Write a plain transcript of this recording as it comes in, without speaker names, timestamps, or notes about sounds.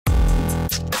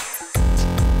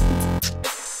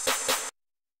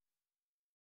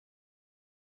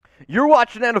You're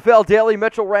watching NFL Daily.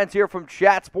 Mitchell Renz here from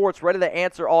Chat Sports, ready to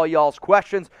answer all y'all's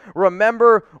questions.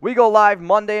 Remember, we go live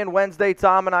Monday and Wednesday,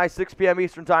 Tom and I, 6 p.m.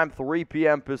 Eastern Time, 3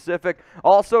 p.m. Pacific.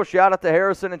 Also, shout out to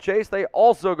Harrison and Chase. They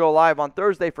also go live on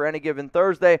Thursday for any given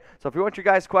Thursday. So if you want your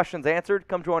guys' questions answered,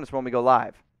 come join us when we go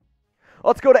live.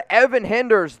 Let's go to Evan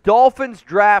Hinders. Dolphins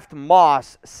draft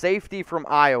Moss, safety from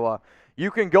Iowa. You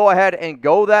can go ahead and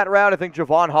go that route. I think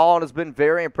Javon Holland has been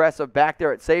very impressive back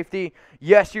there at safety.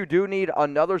 Yes, you do need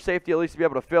another safety at least to be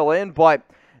able to fill in, but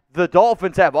the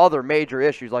Dolphins have other major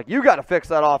issues. Like, you got to fix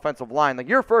that offensive line. Like,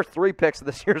 your first 3 picks of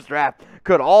this year's draft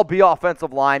could all be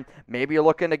offensive line. Maybe you're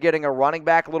looking at getting a running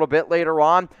back a little bit later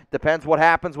on. Depends what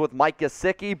happens with Mike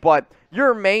Gesicki, but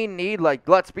your main need, like,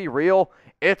 let's be real,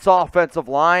 it's offensive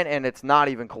line, and it's not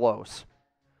even close.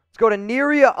 Let's go to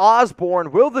Neria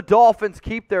Osborne. Will the Dolphins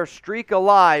keep their streak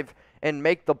alive and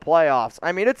make the playoffs?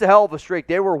 I mean, it's a hell of a streak.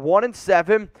 They were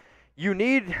 1-7. You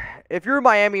need, if you're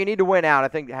Miami, you need to win out, I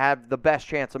think, to have the best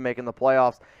chance of making the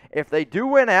playoffs. If they do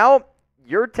win out,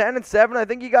 you're 10-7. I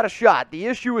think you got a shot. The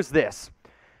issue is this.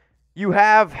 You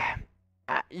have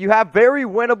very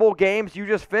winnable games. You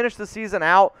just finished the season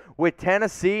out with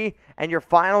Tennessee, and your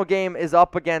final game is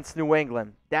up against New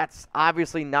England. That's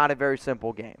obviously not a very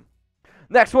simple game.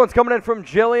 Next one's coming in from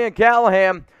Jillian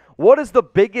Callahan. What is the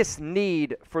biggest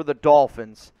need for the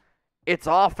Dolphins? It's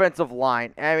offensive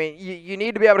line. I mean, you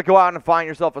need to be able to go out and find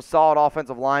yourself a solid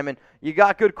offensive lineman. You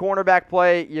got good cornerback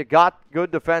play. You got good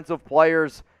defensive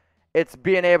players. It's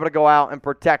being able to go out and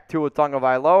protect Tua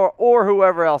Tagovailoa or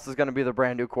whoever else is going to be the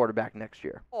brand new quarterback next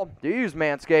year. Do you use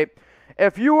Manscaped?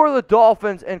 If you were the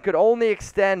Dolphins and could only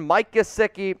extend Mike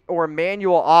Gesicki or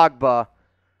Emmanuel Ogbah,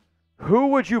 who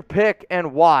would you pick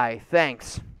and why?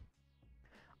 Thanks.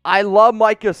 I love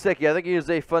Mike Gesicki. I think he is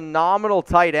a phenomenal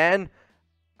tight end.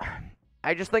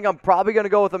 I just think I'm probably going to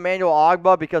go with Emmanuel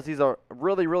Ogbah because he's a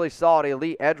really, really solid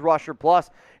elite edge rusher. Plus,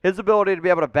 his ability to be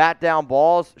able to bat down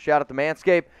balls, shout out to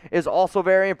Manscaped, is also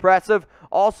very impressive.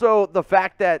 Also, the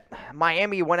fact that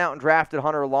Miami went out and drafted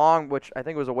Hunter Long, which I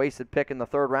think was a wasted pick in the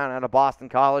 3rd round out of Boston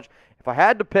College. If I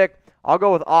had to pick, I'll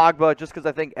go with Ogbah just because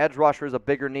I think edge rusher is a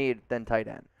bigger need than tight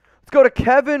end. Let's go to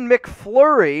Kevin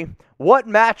McFlurry. What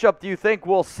matchup do you think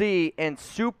we'll see in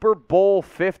Super Bowl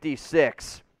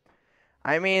 56?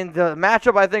 I mean, the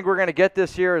matchup I think we're going to get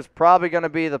this year is probably going to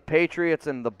be the Patriots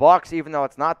and the Bucs, even though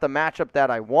it's not the matchup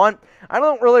that I want. I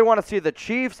don't really want to see the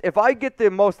Chiefs. If I get the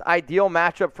most ideal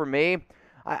matchup for me,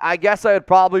 I guess I would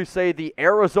probably say the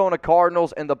Arizona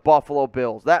Cardinals and the Buffalo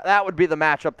Bills. That would be the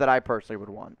matchup that I personally would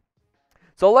want.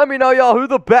 So let me know, y'all, who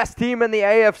the best team in the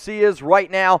AFC is right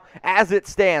now as it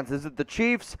stands. Is it the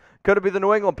Chiefs? Could it be the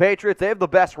New England Patriots? They have the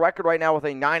best record right now with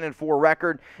a 9-4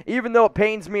 record. Even though it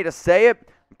pains me to say it,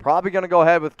 I'm probably going to go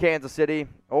ahead with Kansas City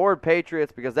or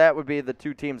Patriots because that would be the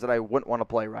 2 teams that I wouldn't want to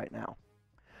play right now.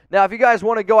 Now, if you guys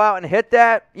want to go out and hit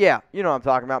that, yeah, you know what I'm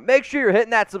talking about. Make sure you're hitting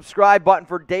that subscribe button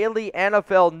for daily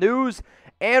NFL news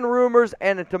and rumors,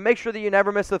 and to make sure that you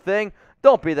never miss a thing.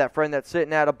 Don't be that friend that's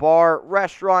sitting at a bar,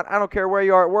 restaurant, I don't care where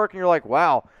you are at work, and you're like,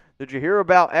 wow, did you hear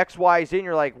about XYZ? And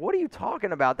you're like, what are you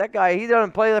talking about? That guy, he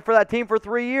doesn't play for that team for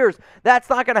 3 years. That's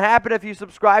not going to happen if you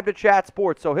subscribe to Chat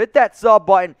Sports. So hit that sub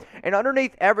button, and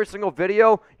underneath every single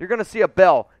video, you're going to see a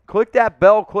bell. Click that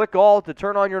bell, click all to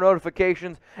turn on your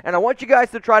notifications. And I want you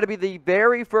guys to try to be the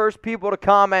very first people to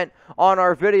comment on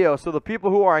our video. So the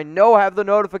people who I know have the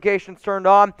notifications turned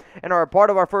on and are a part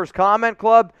of our first comment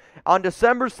club, on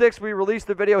December 6th, we released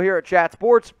the video here at Chat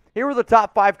Sports. Here were the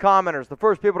top 5 commenters, the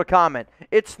first people to comment.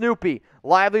 It's Snoopy,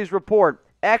 Lively's Report,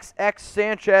 XX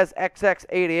Sanchez,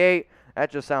 XX88. That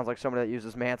just sounds like somebody that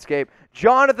uses Manscaped.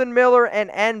 Jonathan Miller and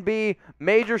NB.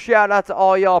 Major shout out to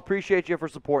all y'all. Appreciate you for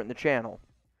supporting the channel.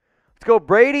 Let's go.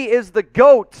 Brady is the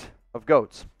GOAT of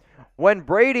GOATs. When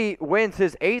Brady wins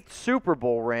his 8th Super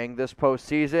Bowl ring this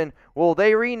postseason, will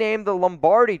they rename the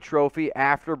Lombardi Trophy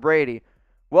after Brady?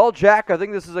 Well, Jack, I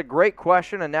think this is a great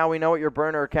question, and now we know what your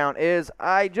burner account is.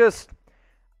 I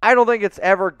don't think it's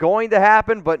ever going to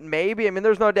happen, but maybe. I mean,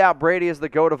 there's no doubt Brady is the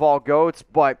GOAT of all GOATs,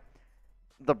 but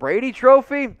the Brady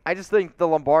Trophy, I just think the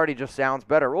Lombardi just sounds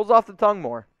better. Rolls off the tongue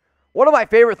more. One of my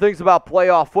favorite things about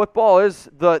playoff football is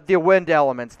the wind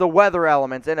elements, the weather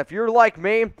elements, and if you're like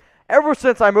me, ever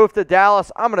since I moved to Dallas,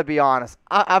 I'm going to be honest,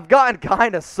 I've gotten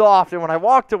kind of soft, and when I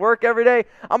walk to work every day,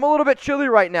 I'm a little bit chilly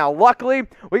right now. Luckily,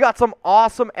 we got some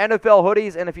awesome NFL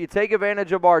hoodies, and if you take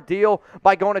advantage of our deal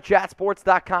by going to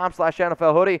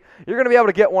chatsports.com/NFL hoodie, you're going to be able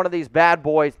to get one of these bad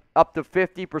boys up to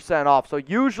 50% off. So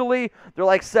usually, they're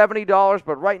like $70,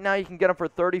 but right now you can get them for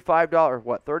 $35.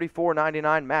 What,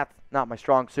 $34.99? Math not my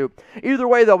strong suit. Either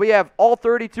way, though, we have all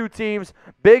 32 teams,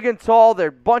 big and tall. There are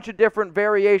a bunch of different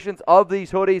variations of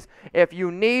these hoodies. If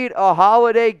you need a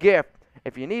holiday gift,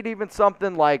 if you need even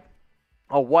something like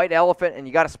a white elephant and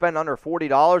you got to spend under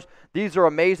 $40, these are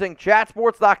amazing.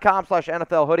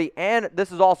 Chatsports.com/NFL hoodie. And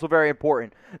this is also very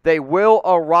important. They will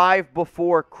arrive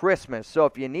before Christmas. So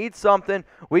if you need something,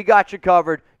 we got you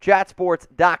covered.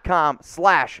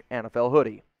 Chatsports.com/NFL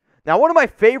hoodie. Now, one of my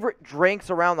favorite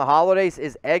drinks around the holidays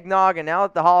is eggnog, and now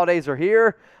that the holidays are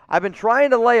here, I've been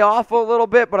trying to lay off a little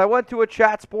bit, but I went to a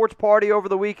Chat Sports party over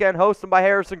the weekend hosted by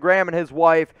Harrison Graham and his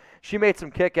wife. She made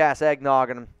some kick-ass eggnog,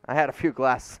 and I had a few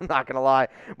glasses, I'm not going to lie.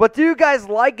 But do you guys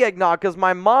like eggnog? Because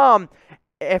my mom,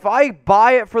 if I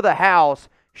buy it for the house,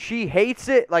 she hates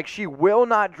it. Like, she will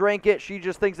not drink it. She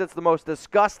just thinks it's the most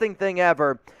disgusting thing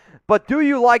ever. But do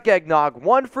you like eggnog?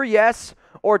 1 for yes,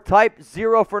 or type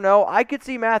 0 for no. I could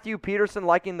see Matthew Peterson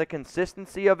liking the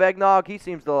consistency of eggnog. He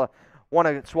seems to want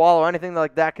to swallow anything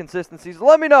like that consistency. So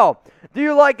let me know. Do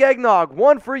you like eggnog?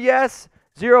 1 for yes,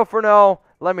 0 for no.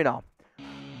 Let me know.